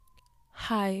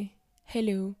Hi,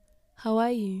 hello, how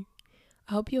are you?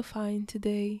 I hope you're fine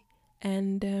today.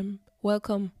 And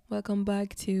welcome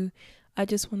back to I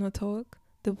Just Wanna Talk,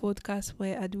 the podcast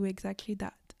where I do exactly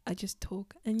that. I just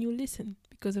talk and you listen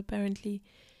because apparently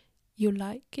you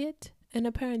like it, and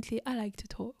apparently I like to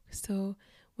talk. So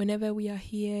whenever we are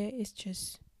here, it's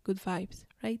just good vibes,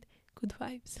 right? Good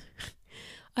vibes.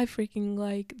 I freaking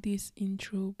like this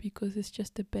intro because it's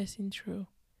just the best intro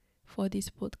for this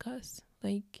podcast.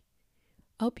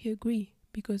 I hope you agree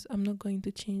because I'm not going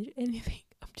to change anything.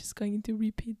 I'm just going to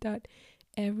repeat that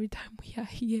every time we are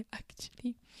here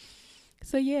actually.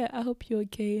 So yeah, I hope you're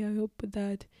okay. I hope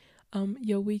that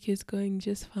your week is going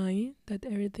just fine, that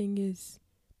everything is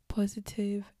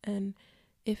positive, and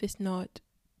if it's not,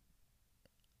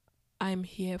 I'm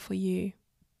here for you.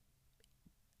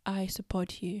 I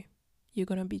support you. You're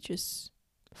going to be just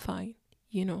fine.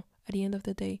 At the end of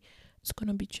the day, it's going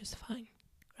to be just fine,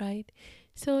 right?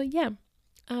 So yeah,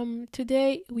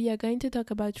 today we are going to talk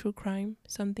about true crime,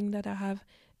 something that I have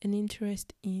an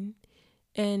interest in,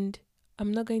 and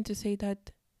I'm not going to say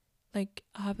that like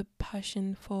I have a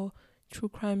passion for true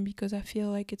crime because I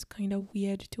feel like it's kind of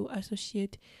weird to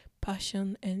associate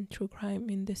passion and true crime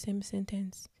in the same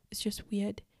sentence. It's just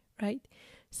weird, right?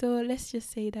 So let's just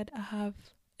say that I have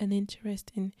an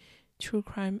interest in true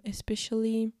crime,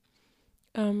 especially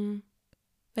um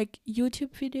like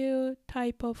YouTube video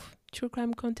type of true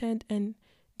crime content and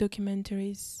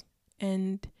documentaries,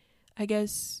 and I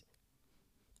guess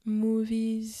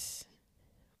movies,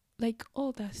 like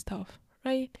all that stuff,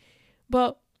 right?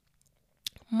 But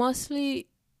mostly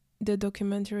the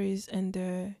documentaries and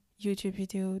the YouTube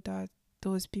video that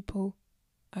those people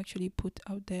actually put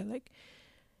out there, like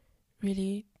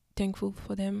really thankful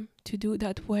for them to do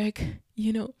that work,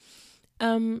 you know.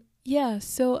 Yeah,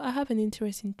 so I have an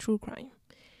interest in true crime,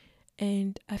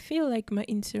 and I feel like my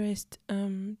interest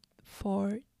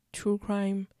for true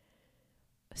crime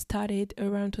started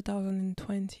around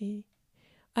 2020.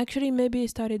 Actually, maybe it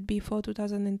started before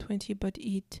 2020, but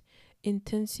it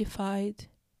intensified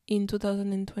in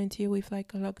 2020 with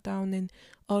like a lockdown and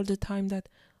all the time that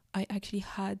I actually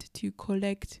had to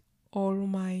collect all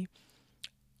my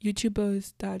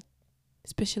YouTubers that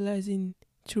specialize in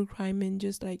true crime and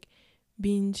just like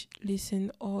binge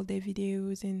listen all their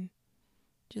videos and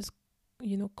just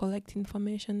collect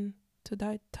information to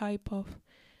that type of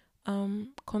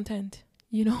content.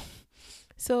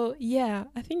 So yeah,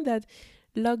 I think that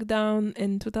lockdown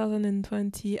in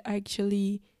 2020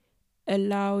 actually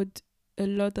allowed a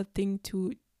lot of things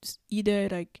to either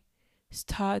like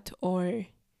start or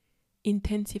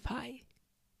intensify,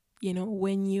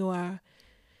 when you are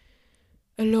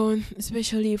alone,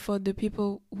 especially for the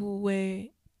people who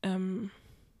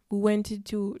went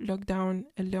into lockdown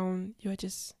alone. You're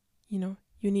just, you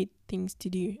need things to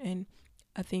do. And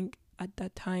I think at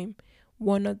that time,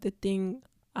 one of the thing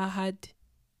I had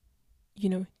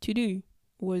to do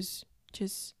was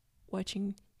just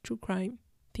watching true crime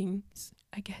things,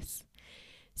 I guess.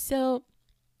 So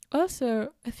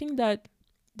also, I think that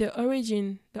the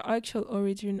actual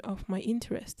origin of my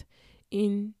interest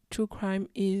in true crime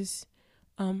is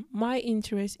my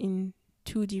interest in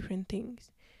two different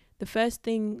things. The first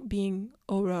thing being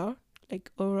horror, like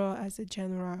horror as a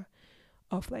genre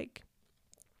of like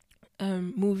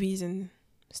movies and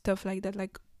stuff like that.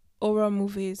 Like horror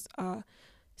movies are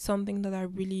something that I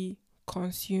really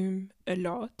consume a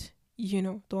lot.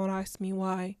 Don't ask me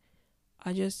why.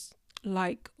 I just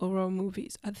like horror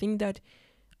movies. I think that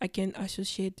I can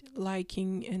associate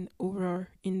liking and horror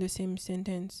in the same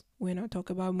sentence when I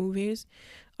talk about movies.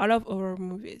 I love horror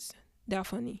movies. They're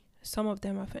funny. Some of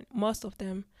them are fun. Most of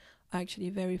them are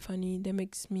actually very funny. They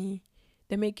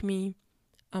make me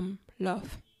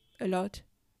laugh a lot.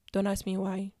 Don't ask me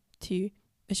why too.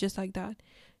 It's just like that.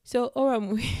 So horror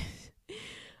movies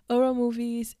horror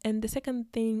movies, and the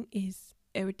second thing is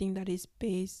everything that is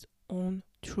based on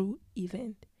true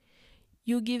event.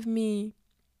 You give me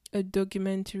a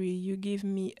documentary, you give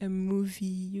me a movie,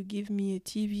 you give me a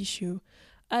TV show.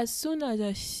 As soon as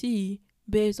I see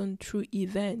based on true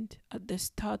event at the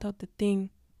start of the thing,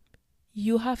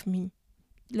 you have me.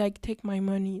 Like take my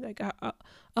money. Like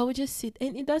I would just sit,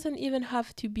 and it doesn't even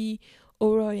have to be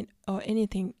oral or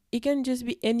anything. It can just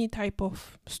be any type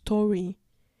of story,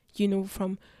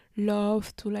 from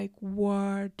love to like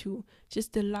war to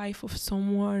just the life of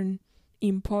someone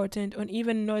important or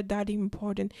even not that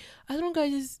important. As long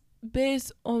as it's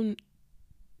based on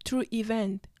true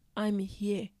event, I'm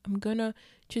here. I'm gonna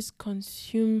just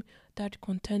consume that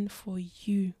content for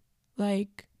you.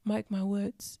 Like, mark my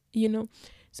words.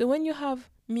 So when you have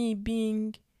me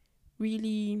being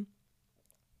really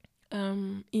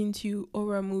into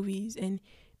horror movies and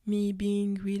me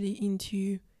being really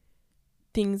into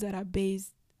things that are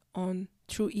based on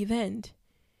true event.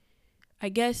 I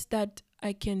guess that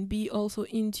I can be also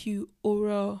into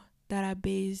horror that are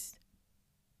based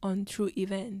on true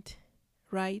event,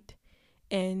 right?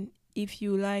 And if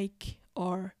you like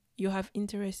or you have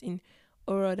interest in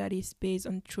horror that is based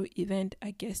on true event,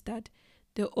 I guess that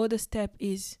the other step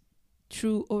is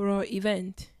true horror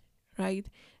event, right?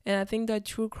 And I think that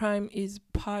true crime is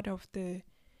part of the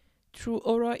true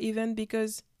horror event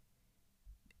because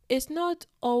it's not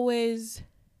always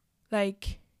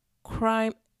like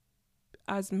crime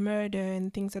as murder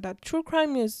and things like that. True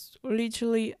crime is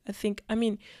literally, I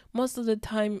mean, most of the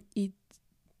time it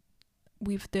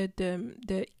with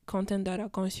the content that I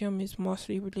consume is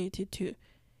mostly related to,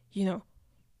 you know,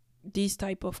 these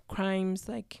type of crimes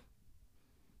like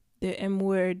the M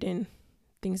word and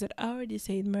things that I already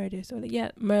said murder. So like,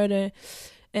 yeah, murder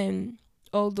and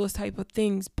all those type of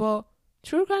things. But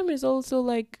true crime is also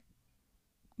like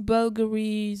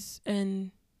burglaries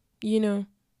and, you know,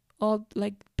 all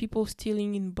like people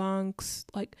stealing in banks.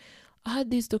 Like I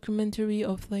had this documentary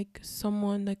of like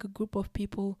someone, like a group of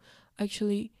people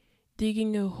actually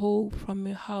digging a hole from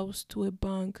a house to a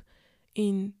bank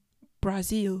in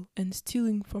Brazil and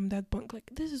stealing from that bank.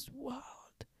 Like this is wild.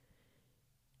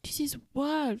 This is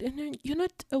wild. And then you're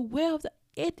not aware of that.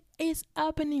 It is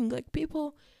happening. Like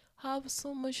people have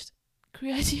so much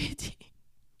creativity.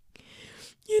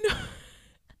 You know,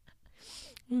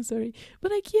 I'm sorry.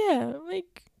 But like yeah,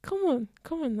 like come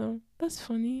on now. That's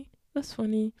funny. That's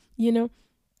funny. You know?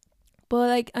 But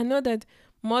like I know that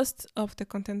most of the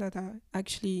content that I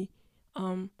actually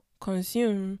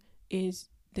consume is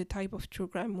the type of true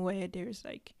crime where there's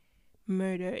like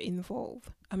murder involved.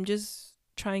 I'm just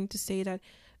trying to say that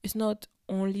it's not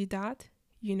only that,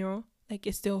 you know, like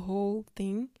it's the whole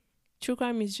thing. True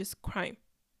crime is just crime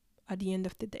at the end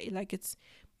of the day. Like it's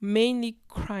mainly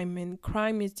crime, and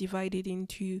crime is divided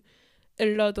into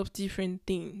a lot of different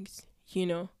things, you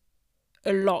know,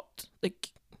 a lot,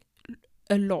 like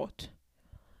a lot,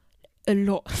 a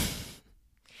lot,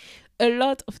 a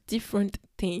lot of different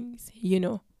things, you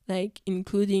know, like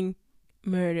including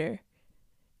murder.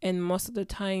 And most of the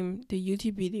time, the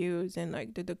YouTube videos and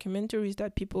like the documentaries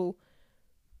that people,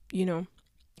 you know,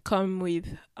 come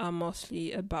with are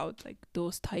mostly about like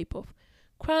those type of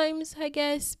crimes, I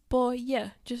guess. But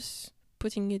yeah, just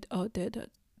putting it out there that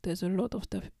there's a lot of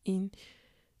stuff in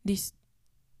this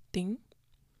thing.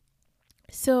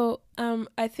 So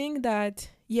I think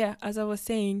that yeah, as I was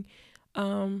saying,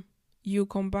 you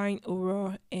combine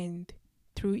horror and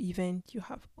true event. You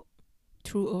have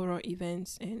true horror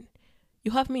events, and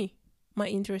you have me, my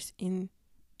interest in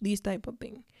this type of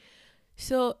thing.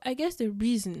 So I guess the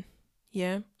reason,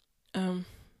 yeah, um,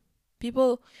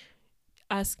 people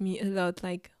ask me a lot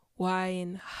like why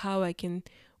and how I can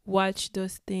watch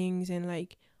those things, and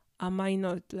like am I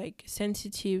not like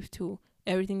sensitive to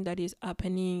everything that is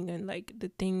happening and like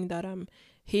the thing that I'm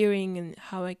hearing and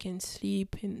how I can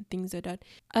sleep and things like that.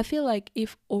 I feel like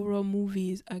if horror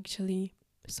movies actually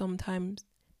sometimes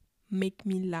make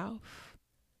me laugh,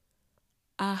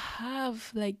 I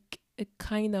have like a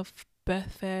kind of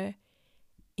buffer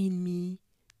in me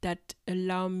that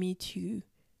allow me to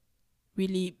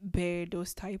really bear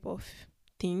those type of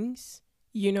things,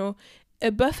 you know,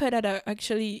 a buffer that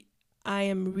I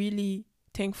am really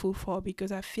thankful for,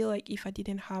 because I feel like if I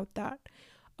didn't have that,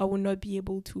 I would not be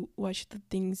able to watch the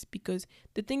things, because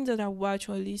the things that I watch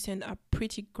or listen are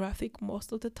pretty graphic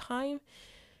most of the time.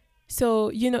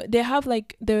 So, you know, they have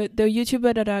like the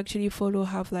YouTuber that I actually follow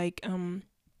have like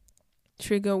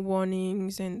trigger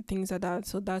warnings and things like that.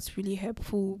 So that's really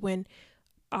helpful when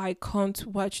I can't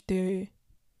watch the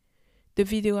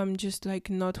video. I'm just like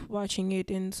not watching it,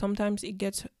 and sometimes it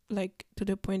gets like to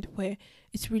the point where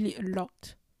it's really a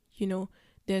lot, you know,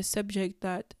 the subject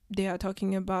that they are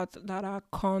talking about that I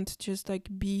can't just like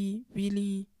be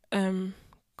really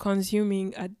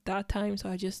consuming at that time. So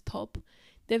I just stop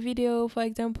the video, for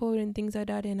example, and things like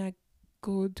that, and I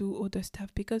go do other stuff,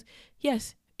 because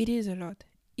yes, it is a lot,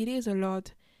 it is a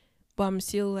lot, but I'm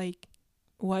still like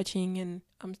watching, and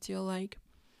I'm still like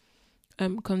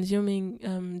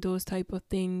consuming those type of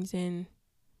things. And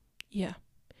yeah,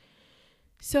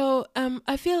 so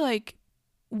I feel like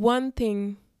one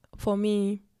thing for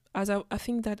me, as I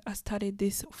think that I started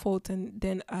this fault, and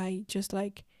then I just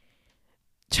like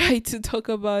try to talk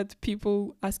about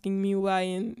people asking me why,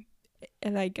 and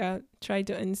like try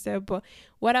to answer. But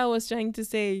what I was trying to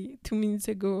say 2 minutes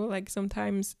ago, like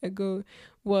sometimes ago,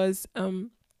 was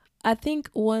I think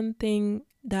one thing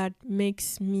that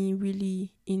makes me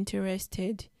really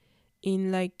interested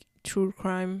in like true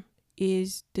crime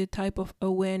is the type of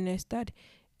awareness that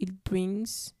it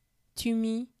brings to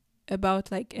me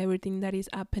about like everything that is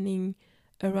happening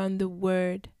around the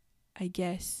world, I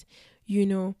guess. You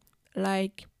know,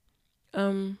 like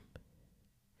um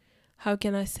how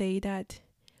can I say that?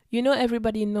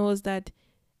 Everybody knows that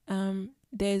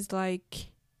there's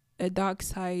like a dark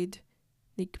side,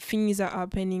 like things are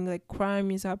happening, like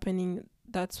crime is happening.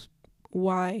 That's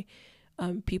why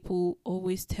people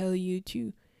always tell you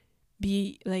to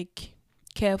be like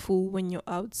careful when you're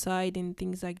outside and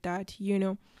things like that.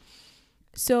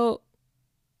 So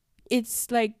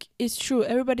it's like it's true,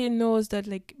 everybody knows that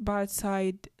like bad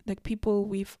side, like people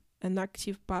with an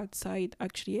active bad side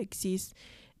actually exist,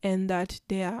 and that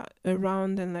they are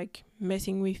around and like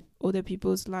messing with other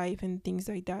people's life and things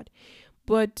like that.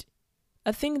 But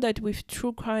I think that with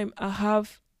true crime I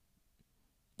have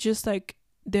just like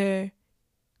the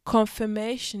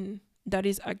confirmation that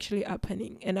is actually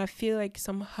happening, and I feel like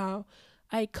somehow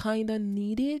I kind of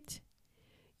need it,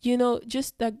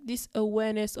 just like this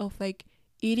awareness of like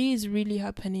it is really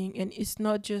happening, and it's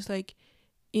not just like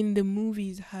in the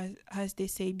movies, as they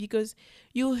say, because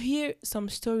you'll hear some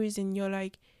stories and you're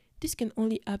like, this can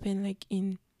only happen like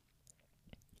in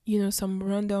some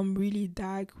random really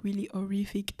dark, really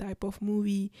horrific type of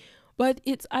movie. But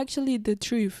it's actually the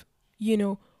truth.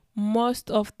 Most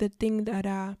of the things that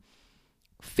are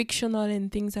fictional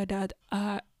and things like that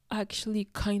are actually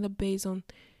kind of based on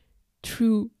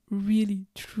true, really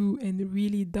true and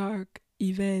really dark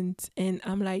events. And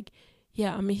I'm like,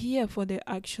 yeah, I'm here for the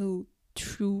actual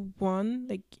true one.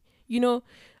 Like, I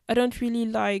don't really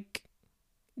like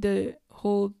the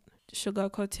whole sugar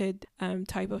coated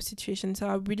type of situation. So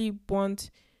I really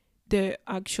want the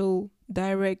actual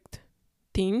direct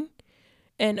thing.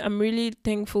 And I'm really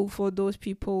thankful for those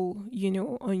people,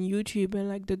 on YouTube and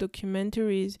like the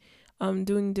documentaries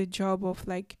doing the job of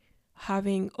like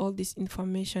having all this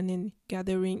information and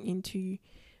gathering into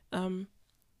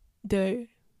the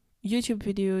YouTube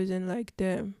videos and like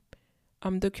the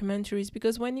documentaries.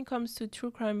 Because when it comes to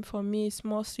true crime, for me it's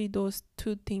mostly those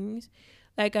two things.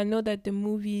 Like I know that the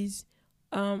movies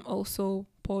also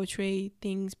portray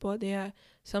things, but they are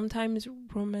sometimes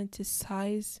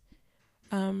romanticized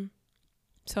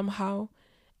somehow,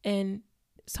 and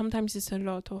sometimes it's a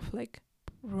lot of like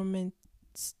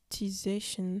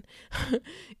romanticization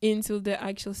into the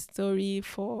actual story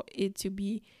for it to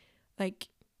be like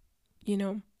you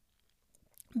know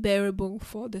bearable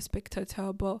for the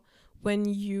spectator. But when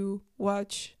you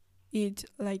watch it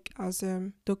like as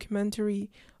a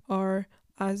documentary or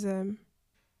as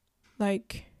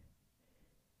like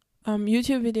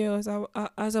YouTube videos,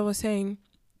 as I was saying,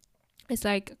 it's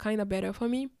like kind of better for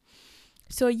me.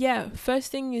 So yeah, first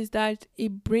thing is that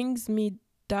it brings me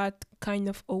that kind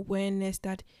of awareness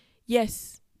that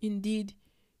yes, indeed,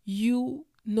 you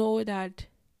know that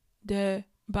the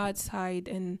bad side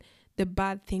and the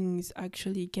bad things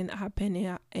actually can happen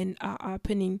and are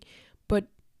happening, but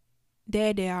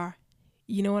there they are.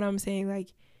 You know what I'm saying?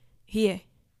 Like, here,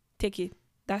 take it.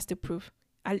 That's the proof.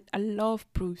 I love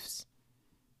proofs.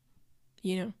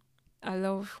 I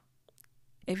love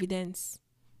evidence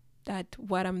that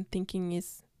what I'm thinking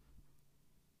is,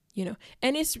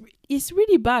 and it's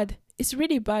really bad. It's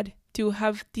really bad to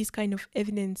have this kind of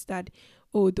evidence that,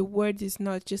 oh, the word is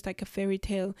not just like a fairy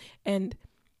tale, and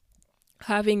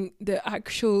having the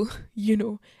actual,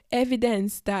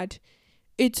 evidence that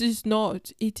it is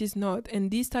not, and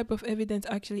this type of evidence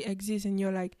actually exists, and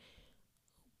you're like,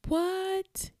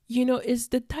 what? It's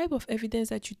the type of evidence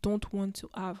that you don't want to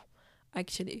have,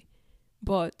 actually.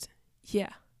 But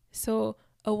yeah, so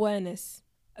awareness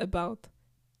about,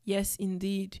 yes,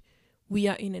 indeed, we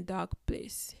are in a dark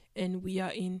place, and we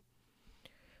are in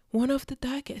one of the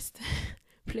darkest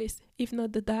place, if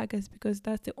not the darkest, because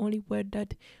that's the only word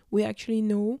that we actually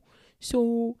know.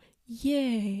 So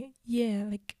yeah,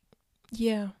 like,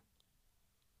 yeah,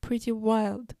 pretty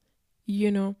wild,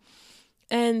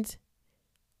 and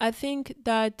I think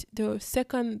that the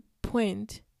second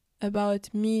point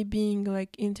about me being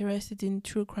like interested in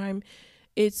true crime,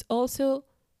 it's also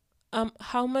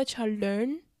how much I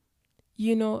learn,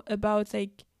 about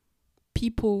like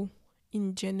people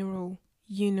in general,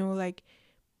 like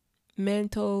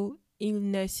mental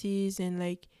illnesses, and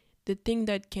like the thing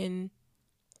that can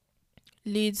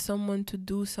lead someone to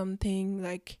do something,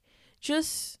 like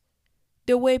just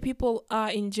the way people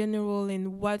are in general,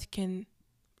 and what can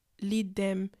lead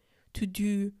them to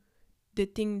do the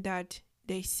thing that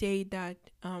they say that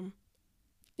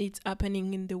it's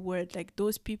happening in the world, like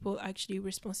those people actually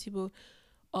responsible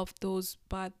of those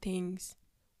bad things.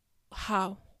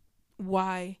 How?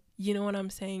 Why? You know what I'm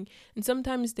saying? And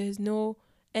sometimes there's no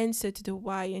answer to the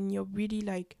why, and you're really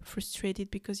like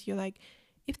frustrated because you're like,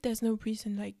 if there's no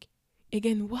reason, like,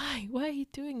 again, why are you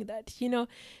doing that,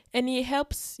 and it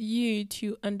helps you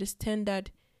to understand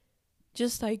that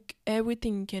just like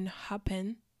everything can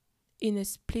happen in a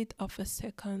split of a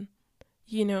second,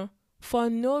 you know, for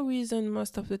no reason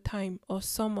most of the time or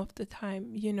some of the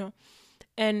time,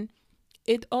 and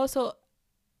it also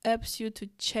helps you to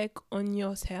check on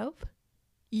yourself,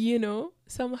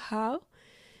 somehow.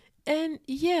 And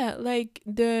yeah, like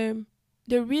the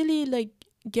really like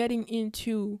getting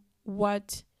into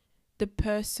what the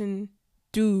person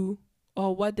do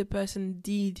or what the person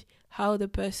did, how the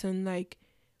person like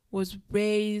was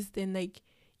raised, and like,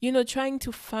 trying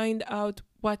to find out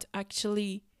what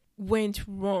actually went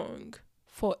wrong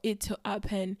for it to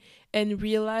happen, and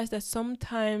realize that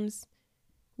sometimes,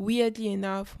 weirdly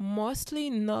enough, mostly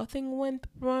nothing went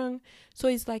wrong. So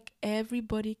it's like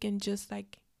everybody can just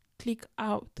like click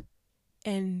out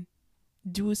and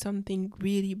do something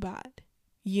really bad,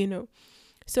 you know?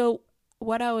 So,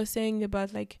 what I was saying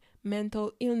about like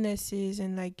mental illnesses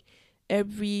and like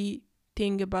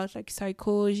everything about like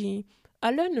psychology,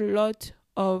 I learned a lot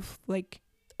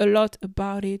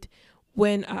about it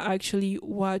when I actually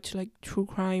watch like true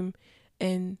crime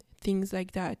and things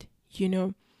like that,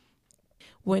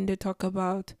 when they talk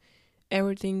about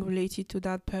everything related to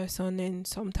that person, and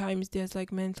sometimes there's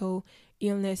like mental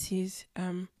illnesses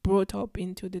brought up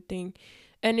into the thing.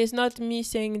 And it's not me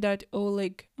saying that, oh,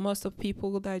 like most of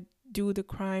people that do the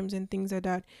crimes and things like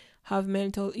that have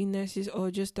mental illnesses, or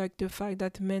just like the fact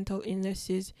that mental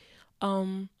illnesses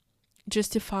um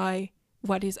justify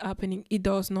what is happening. It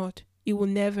does not, it will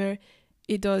never,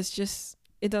 it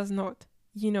does not,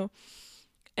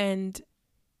 and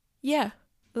yeah,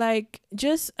 like,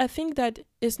 just I think that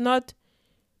it's not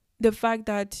the fact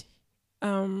that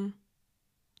um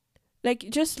like,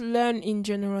 just learn in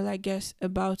general, I guess,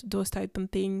 about those type of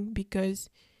thing, because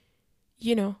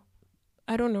you know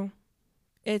I don't know,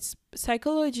 it's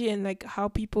psychology, and like how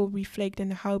people reflect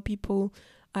and how people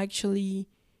actually,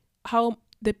 how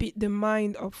the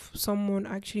mind of someone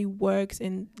actually works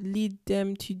and lead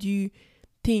them to do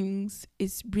things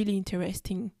is really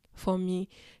interesting for me.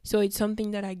 So it's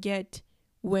something that I get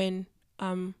when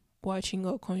I'm watching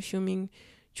or consuming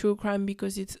true crime,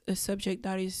 because it's a subject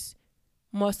that is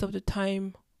most of the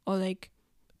time, or like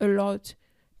a lot,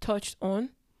 touched on,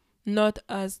 not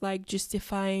as like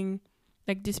justifying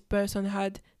like this person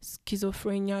had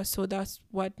schizophrenia, so that's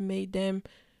what made them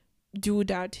do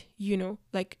that,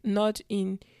 like not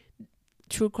in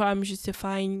true crime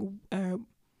justifying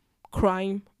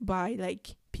crime by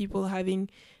like people having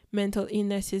mental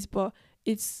illnesses, but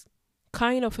it's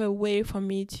kind of a way for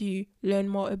me to learn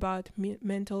more about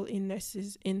mental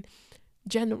illnesses in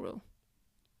general,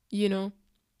 you know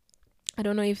I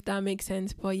don't know if that makes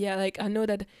sense, but yeah, like I know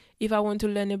that if I want to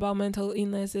learn about mental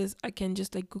illnesses, I can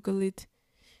just like Google it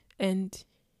and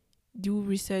do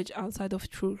research outside of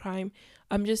true crime.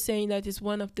 I'm just saying that it's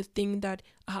one of the things that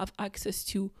I have access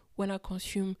to when I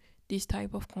consume this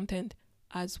type of content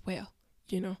as well,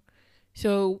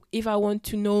 So if I want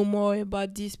to know more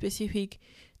about this specific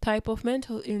type of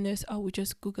mental illness, I would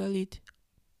just Google it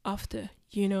after.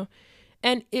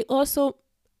 And it also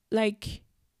like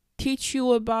teach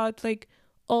you about like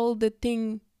all the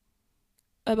thing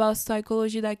about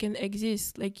psychology that can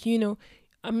exist. Like,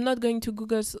 I'm not going to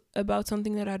Google about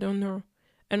something that I don't know.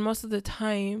 And most of the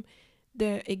time,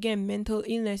 the again mental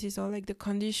illnesses or like the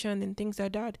condition and things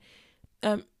like that,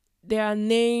 there are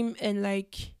name and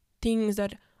like things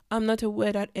that I'm not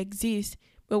aware that exist.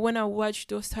 But when I watch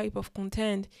those type of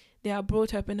content, they are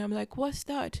brought up, and I'm like, what's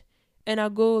that? And I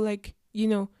go like,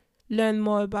 learn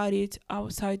more about it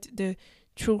outside the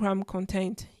true crime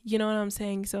content. You know what I'm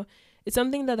saying? So it's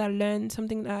something that I learned,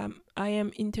 something that I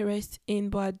am interested in,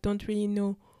 but I don't really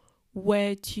know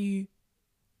where to,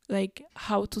 like,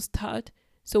 how to start.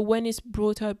 So when it's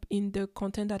brought up in the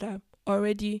content that I'm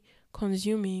already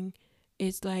consuming,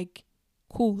 it's like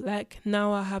cool. Like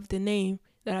now I have the name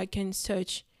that I can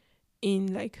search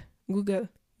in like Google,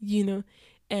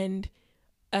 and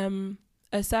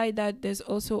aside that, there's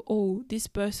also, oh, this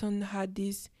person had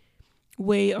this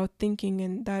way of thinking,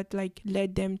 and that like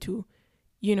led them to,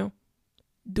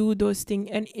 do those things.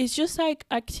 And it's just like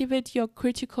activate your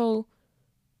critical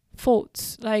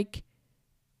thoughts. Like,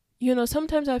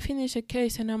 sometimes I finish a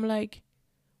case and I'm like,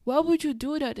 why would you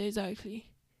do that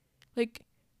exactly? Like,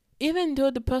 even though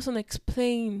the person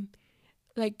explained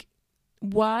like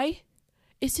why,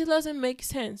 it still doesn't make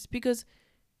sense, because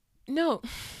no,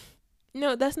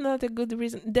 no, that's not a good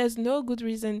reason. There's no good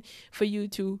reason for you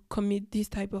to commit this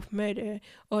type of murder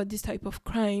or this type of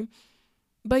crime,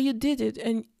 but you did it.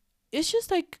 And it's just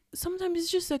like, sometimes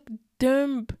it's just like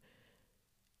dumb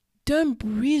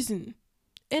reason.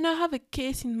 And I have a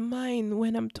case in mind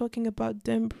when I'm talking about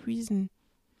them prison.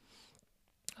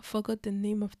 I forgot the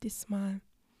name of this man.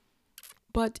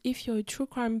 But if you're a true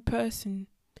crime person,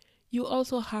 you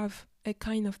also have a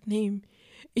kind of name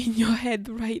in your head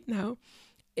right now.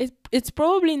 It's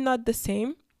probably not the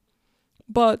same,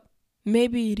 but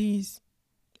maybe it is.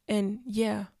 And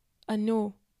yeah, I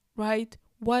know, right?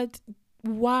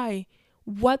 Why?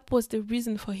 What was the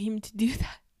reason for him to do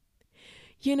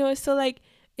that? So like,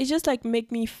 it just like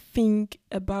make me think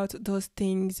about those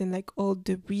things and like all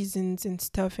the reasons and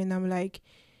stuff. And I'm like,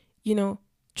 you know,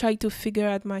 try to figure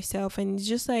out myself and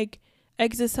just like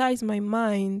exercise my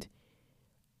mind,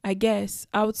 I guess,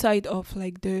 outside of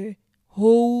like the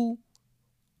whole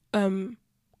um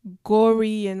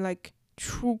gory and like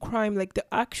true crime, like the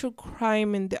actual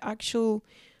crime and the actual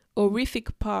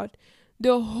horrific part,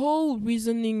 the whole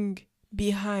reasoning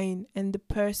behind and the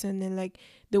person and like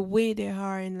the way they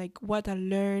are and like what I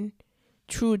learned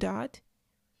through that.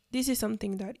 This is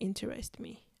something that interests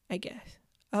me, I guess.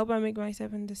 I hope I make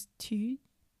myself understood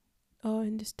or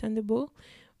understandable.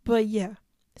 But yeah,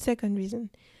 second reason.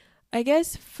 I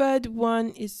guess third one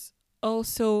is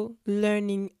also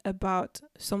learning about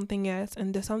something else,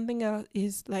 and the something else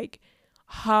is like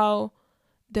how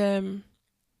the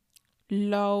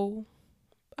law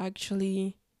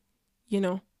actually, you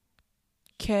know,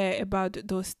 care about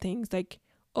those things, like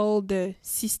all the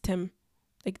system,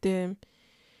 like the,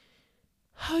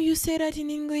 how you say that in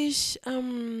English,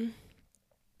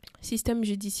 system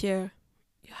judiciaire.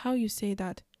 How you say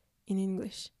that in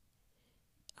English?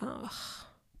 I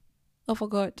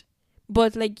forgot.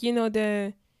 But like,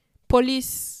 the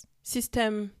police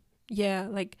system, yeah,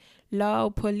 like law,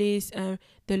 police,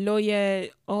 the lawyer,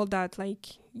 all that, like,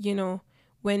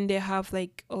 when they have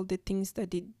like all the things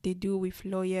that they do with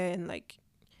lawyer and like,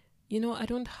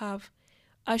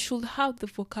 I should have the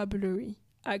vocabulary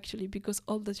actually, because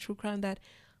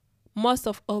most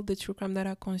of all the true crime that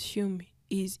I consume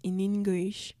is in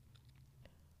English.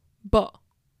 But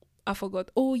I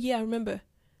forgot. Oh yeah, I remember.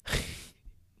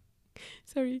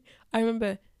 Sorry. I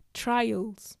remember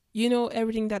trials.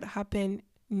 Everything that happened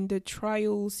in the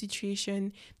trial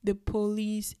situation, the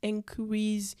police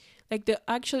inquiries, like the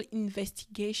actual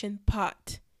investigation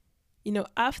part.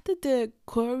 After the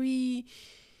gory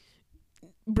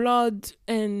blood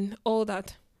and all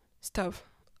that stuff,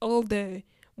 all the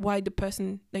why the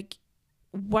person, like,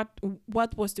 what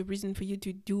was the reason for you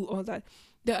to do all that,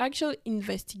 the actual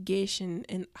investigation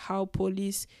and how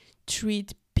police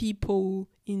treat people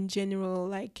in general,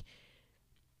 like,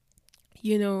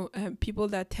 people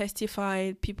that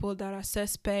testified, people that are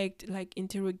suspect, like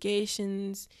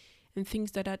interrogations and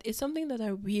things like that. It's something that I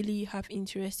really have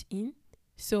interest in.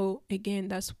 So again,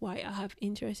 that's why I have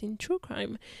interest in true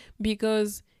crime,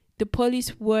 because the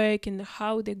police work and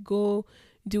how they go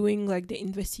doing like the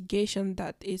investigation,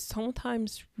 that is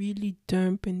sometimes really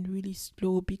dumb and really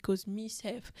slow. Because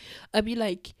myself, I'd be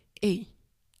like, hey,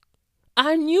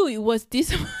 I knew it was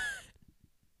this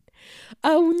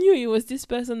I knew it was this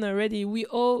person already. We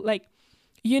all like,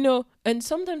 and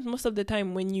sometimes most of the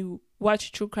time when you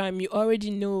watch true crime, you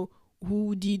already know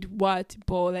who did what,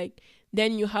 but like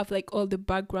then you have like all the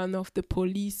background of the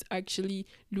police actually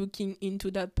looking into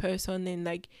that person and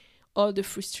like all the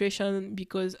frustration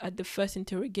because at the first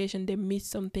interrogation they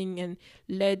missed something and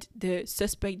led the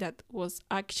suspect that was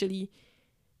actually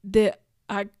the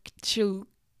actual,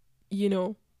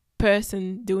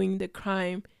 person doing the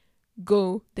crime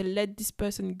go. They let this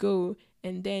person go,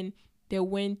 and then they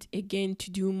went again to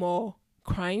do more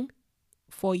crime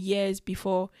for years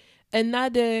before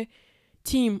another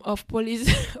team of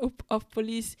police of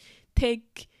police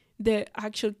take the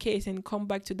actual case and come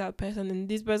back to that person, and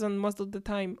this person most of the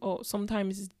time or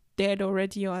sometimes is dead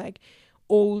already, or like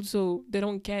also they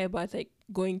don't care about like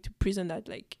going to prison at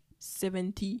like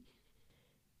 70.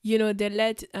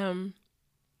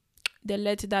 They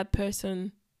let that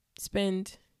person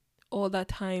spend all that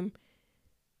time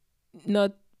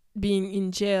not being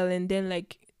in jail, and then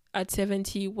like at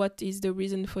 70, what is the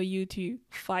reason for you to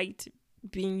fight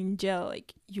being in jail?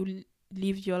 Like you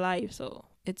lived your life, so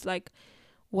it's like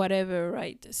whatever,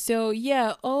 right? So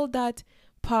yeah, all that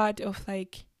part of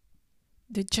like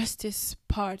the justice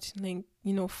part, like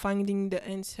finding the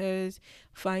answers,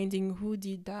 finding who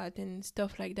did that and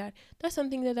stuff like that, that's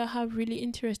something that I have really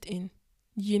interest in.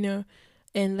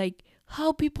 And like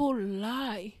how people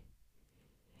lie.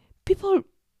 People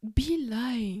be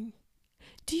lying.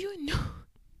 Do you know?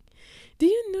 Do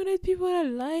you know that people are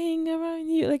lying around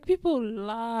you? Like people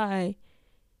lie.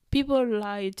 People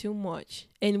lie too much.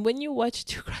 And when you watch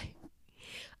true crime,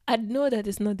 I know that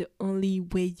it's not the only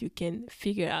way you can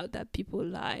figure out that people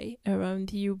lie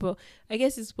around you, but I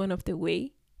guess it's one of the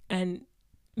way. and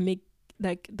make,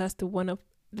 like, that's one of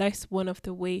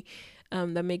the way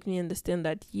that make me understand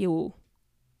that yo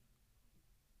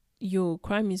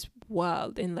crime is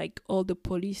wild, and like all the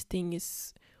police thing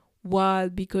is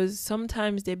wild, because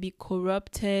sometimes they be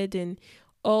corrupted and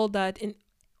all that, and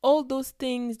all those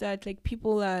things that like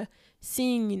people are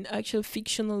seeing in actual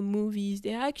fictional movies,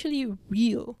 they're actually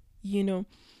real, you know.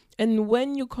 And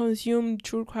when you consume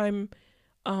true crime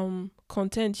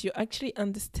content, you actually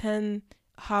understand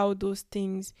how those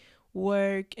things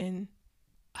work, and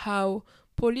how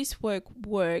police work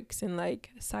works, and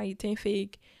like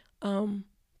scientific um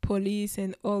police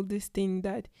and all this thing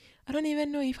that I don't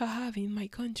even know if I have in my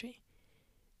country.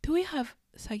 Do we have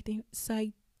scientific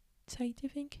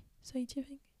scientific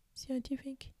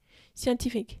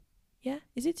scientific? Yeah,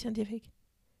 is it scientific?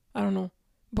 I don't know,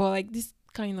 but like this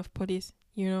kind of police,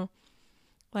 you know,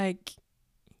 like,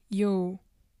 yo,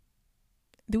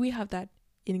 do we have that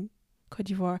in Cote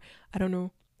d'Ivoire? I don't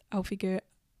know. I'll figure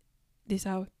this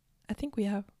out. I think we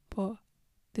have, but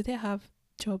do they have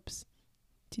jobs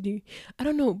to do? I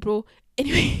don't know, bro.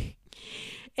 Anyway,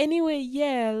 anyway,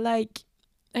 yeah, like,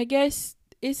 I guess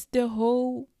it's the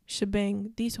whole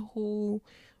shebang, this whole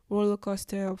roller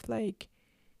coaster of like,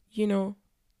 you know,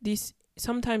 this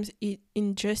sometimes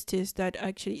injustice that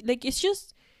actually, like, it's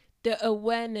just the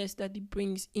awareness that it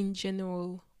brings in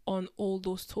general on all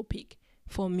those topic.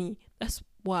 For me, that's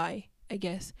why I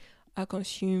guess I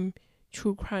consume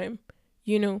true crime,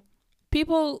 you know.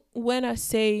 People, when I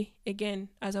say, again,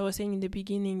 as I was saying in the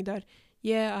beginning, that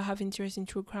yeah, I have interest in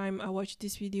true crime, I watch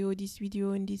this video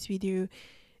and this video,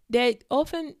 they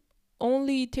often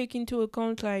only take into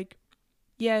account like,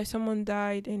 yeah, someone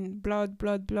died and blood,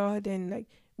 and like,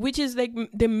 which is like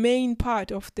the main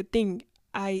part of the thing.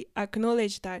 I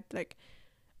acknowledge that, like,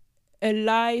 a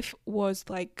life was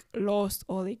like lost,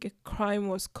 or like a crime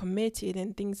was committed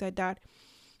and things like that.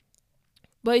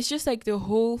 But it's just like the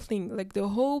whole thing, like the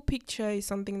whole picture is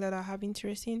something that I have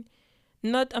interest in.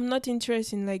 I'm not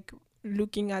interested in like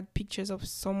looking at pictures of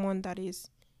someone that is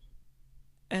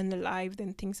unalived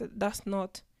and things that's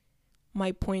not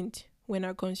my point when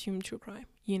I consume true crime,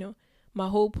 you know. My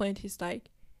whole point is like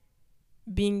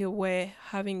being aware,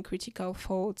 having critical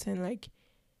thoughts, and like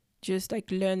just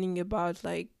like learning about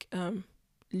like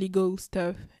legal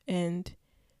stuff, and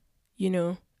you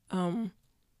know,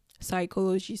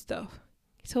 psychology stuff.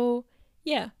 So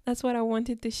yeah, that's what I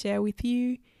wanted to share with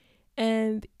you.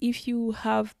 And if you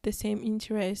have the same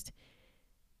interest,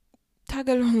 tag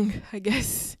along, I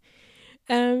guess.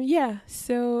 Yeah,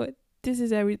 so this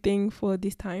is everything for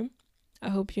this time. I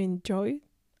hope you enjoyed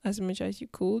as much as you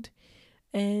could.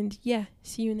 And yeah,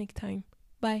 see you next time.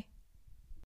 Bye.